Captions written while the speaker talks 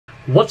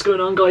What's going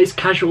on guys,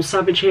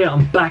 CasualSavage here.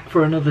 I'm back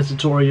for another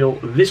tutorial.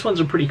 This one's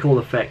a pretty cool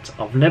effect.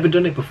 I've never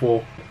done it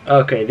before.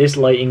 Okay, this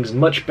lighting's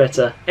much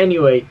better.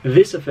 Anyway,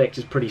 this effect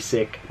is pretty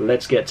sick.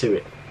 Let's get to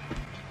it.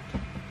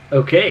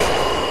 Okay.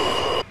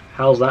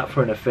 How's that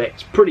for an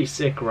effect? Pretty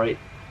sick, right?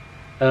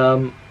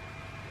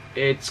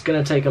 It's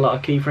gonna take a lot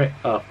of keyframe.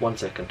 Oh, 1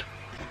 second.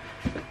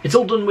 It's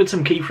all done with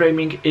some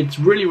keyframing. It's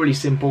really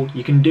simple.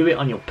 You can do it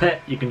on your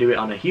pet, you can do it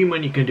on a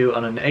human, you can do it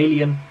on an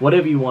alien,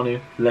 whatever you want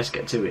to. Let's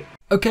get to it.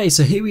 Okay,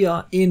 so here we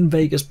are in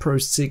Vegas Pro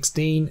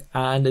 16,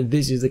 and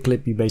this is the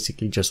clip you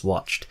basically just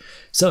watched.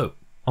 So,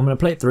 I'm going to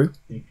play it through.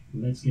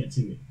 Let's get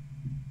to it.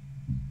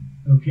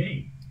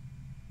 Okay,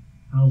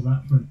 how's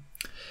that for...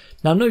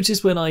 Now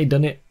notice when I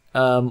done it,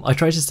 I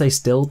tried to stay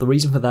still. The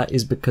reason for that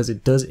is because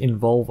it does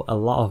involve a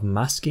lot of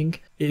masking.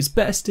 It's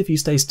best if you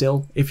stay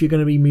still. If you're going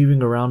to be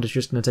moving around, it's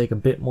just going to take a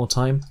bit more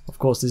time. Of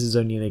course, this is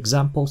only an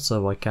example,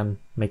 so I can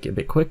make it a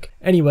bit quick.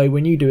 Anyway,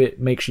 when you do it,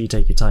 make sure you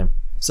take your time.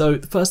 So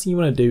the first thing you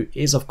want to do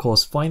is, of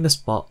course, find the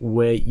spot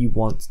where you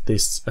want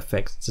this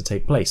effect to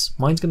take place.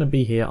 Mine's going to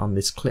be here on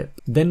this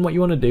clip. Then what you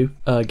want to do,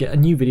 get a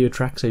new video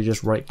track. So you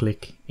just right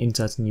click,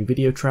 insert a new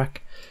video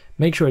track,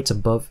 make sure it's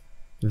above.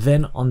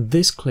 Then on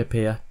this clip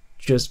here,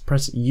 just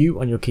press U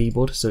on your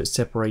keyboard so it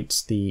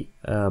separates the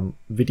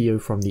video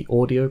from the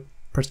audio.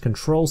 Press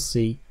Ctrl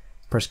C,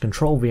 press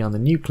Ctrl V on the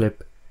new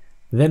clip.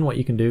 Then what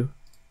you can do,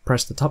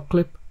 press the top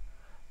clip,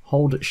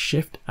 hold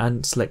Shift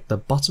and select the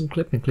bottom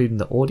clip including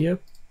the audio.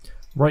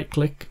 Right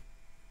click,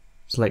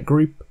 select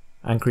group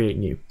and create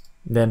new.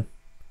 Then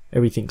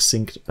everything's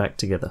synced back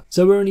together.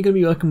 So we're only going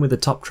to be working with the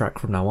top track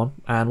from now on,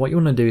 and what you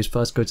want to do is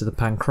first go to the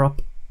pan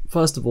crop.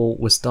 First of all,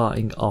 we're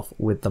starting off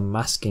with the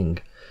masking.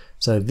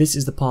 So this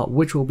is the part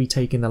which will be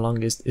taking the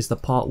longest. It's the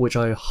part which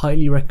I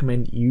highly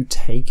recommend you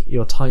take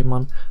your time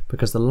on,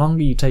 because the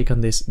longer you take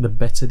on this, the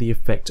better the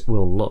effect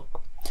will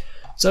look.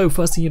 So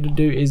first thing you have to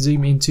do is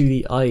zoom into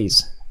the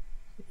eyes.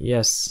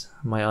 Yes,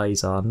 my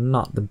eyes are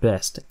not the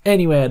best.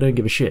 Anyway, I don't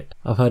give a shit.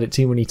 I've heard it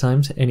too many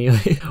times.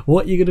 Anyway,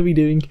 what you're going to be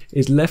doing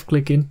is left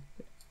clicking,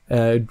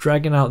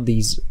 dragging out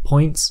these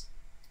points.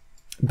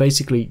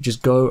 Basically,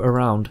 just go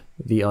around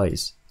the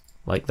eyes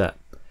like that.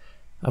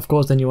 Of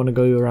course, then you want to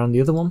go around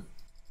the other one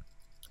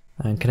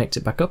and connect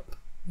it back up.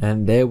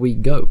 And there we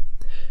go.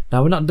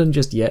 Now, we're not done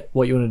just yet.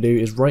 What you want to do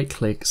is right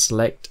click,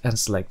 select and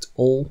select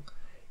all.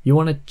 You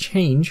want to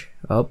change.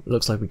 Oh,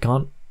 looks like we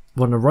can't. You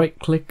want to right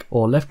click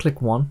or left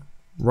click one.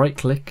 Right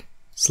click,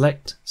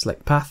 select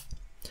path.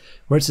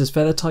 Where it says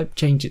feather type,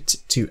 change it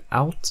to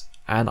out,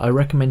 and I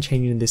recommend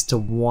changing this to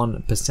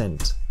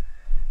 1%.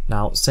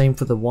 Now same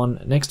for the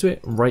one next to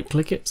it, right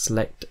click it,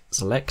 select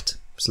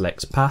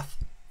path,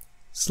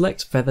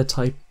 select feather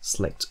type,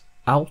 select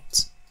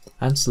out,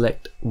 and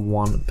select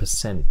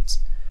 1%.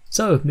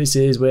 So this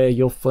is where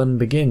your fun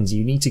begins.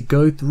 You need to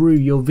go through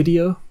your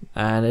video,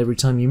 and every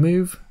time you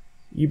move,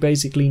 you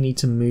basically need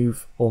to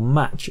move or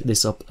match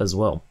this up as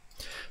well.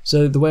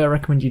 So the way I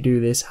recommend you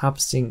do this, have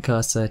sync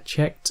cursor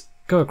checked,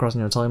 go across in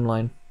your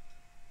timeline,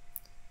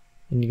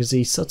 and you can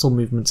see subtle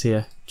movements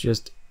here.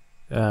 Just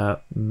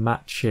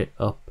match it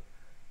up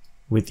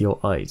with your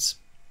eyes.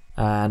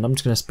 And I'm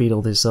just going to speed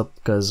all this up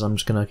because I'm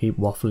just going to keep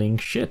waffling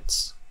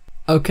shits.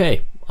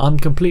 Okay, I'm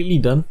completely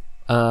done.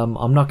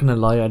 I'm not going to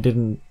lie, I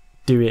didn't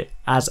do it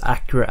as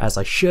accurate as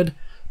I should,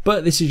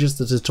 but this is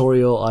just a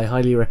tutorial. I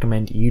highly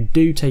recommend you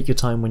do take your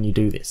time when you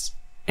do this.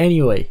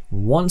 Anyway,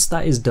 once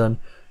that is done,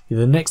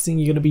 the next thing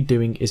you're going to be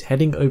doing is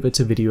heading over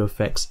to video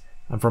effects,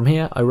 and from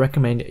here I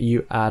recommend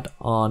you add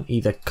on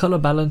either color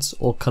balance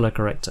or color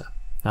corrector.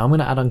 Now I'm going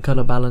to add on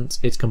color balance.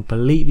 It's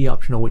completely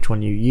optional which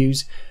one you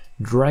use.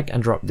 Drag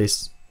and drop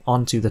this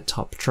onto the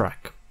top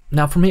track.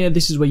 Now from here,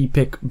 this is where you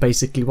pick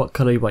basically what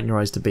color you want your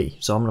eyes to be.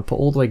 So I'm going to put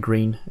all the way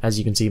green. As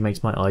you can see, it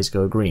makes my eyes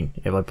go green.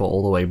 If I put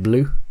all the way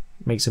blue,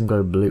 it makes them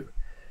go blue.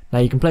 Now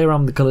you can play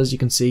around with the colors. You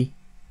can see,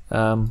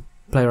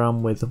 play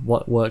around with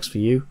what works for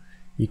you.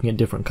 You can get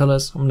different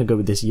colors. I'm going to go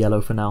with this yellow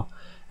for now,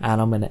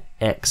 and I'm going to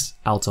X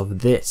out of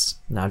this.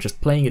 Now just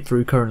playing it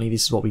through currently,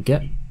 this is what we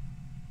get.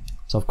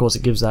 So of course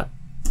it gives that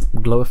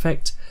glow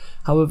effect.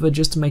 However,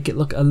 just to make it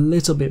look a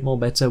little bit more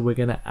better, we're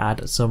going to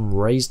add some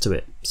rays to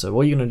it. So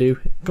what you're going to do,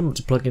 come up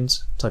to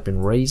plugins, type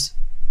in rays.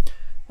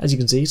 As you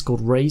can see, it's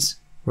called rays,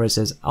 where it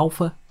says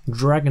alpha.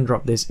 Drag and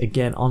drop this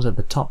again onto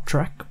the top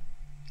track.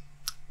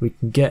 We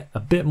can get a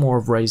bit more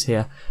of rays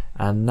here,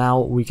 and now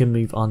we can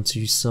move on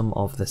to some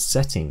of the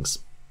settings.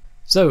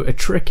 So a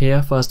trick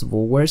here, first of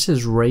all, where it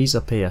says rays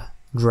up here,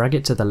 drag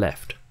it to the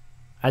left.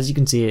 As you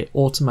can see, it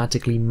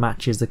automatically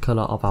matches the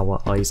color of our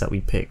eyes that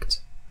we picked.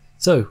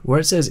 So where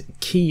it says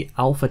key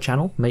alpha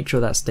channel, make sure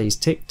that stays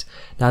ticked.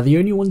 Now the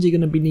only ones you're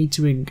going to need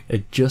to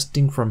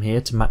adjusting from here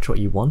to match what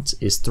you want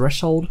is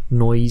threshold,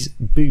 noise,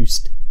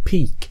 boost,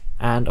 peak,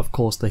 and of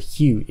course the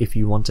hue if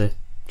you want to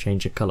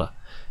change a color.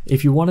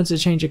 If you wanted to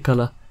change a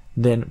color,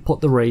 then put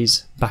the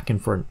rays back in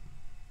front.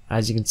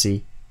 As you can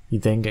see, you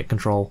then get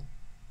control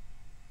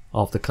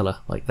of the color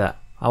like that.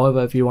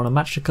 However, if you want to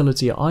match the color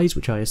to your eyes,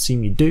 which I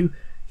assume you do,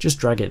 just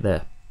drag it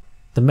there.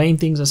 The main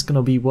things that's going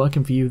to be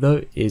working for you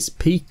though is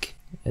peak.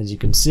 As you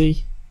can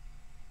see,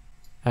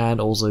 and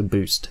also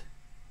boost.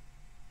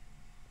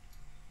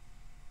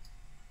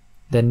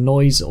 Then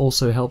noise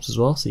also helps as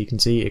well, so you can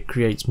see it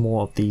creates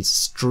more of these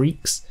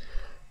streaks.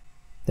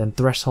 Then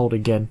threshold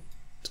again,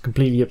 it's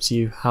completely up to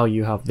you how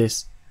you have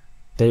this.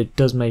 It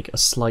does make a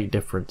slight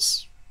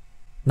difference.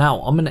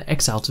 Now I'm going to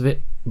X out of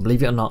it.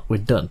 Believe it or not, we're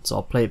done. So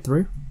I'll play it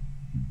through.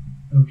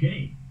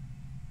 Okay.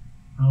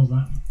 How's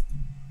that?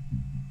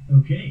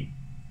 Okay.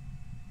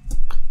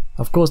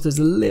 Of course there's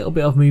a little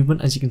bit of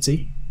movement, as you can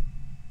see,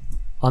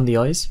 on the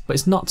eyes, but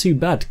it's not too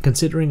bad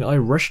considering I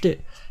rushed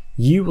it.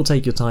 You will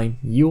take your time,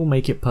 you will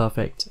make it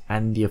perfect,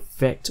 and the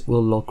effect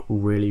will look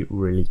really,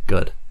 really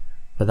good.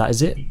 But that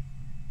is it.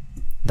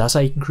 That's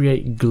how you can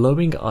create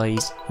glowing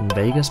eyes in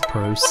Vegas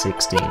Pro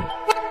 16.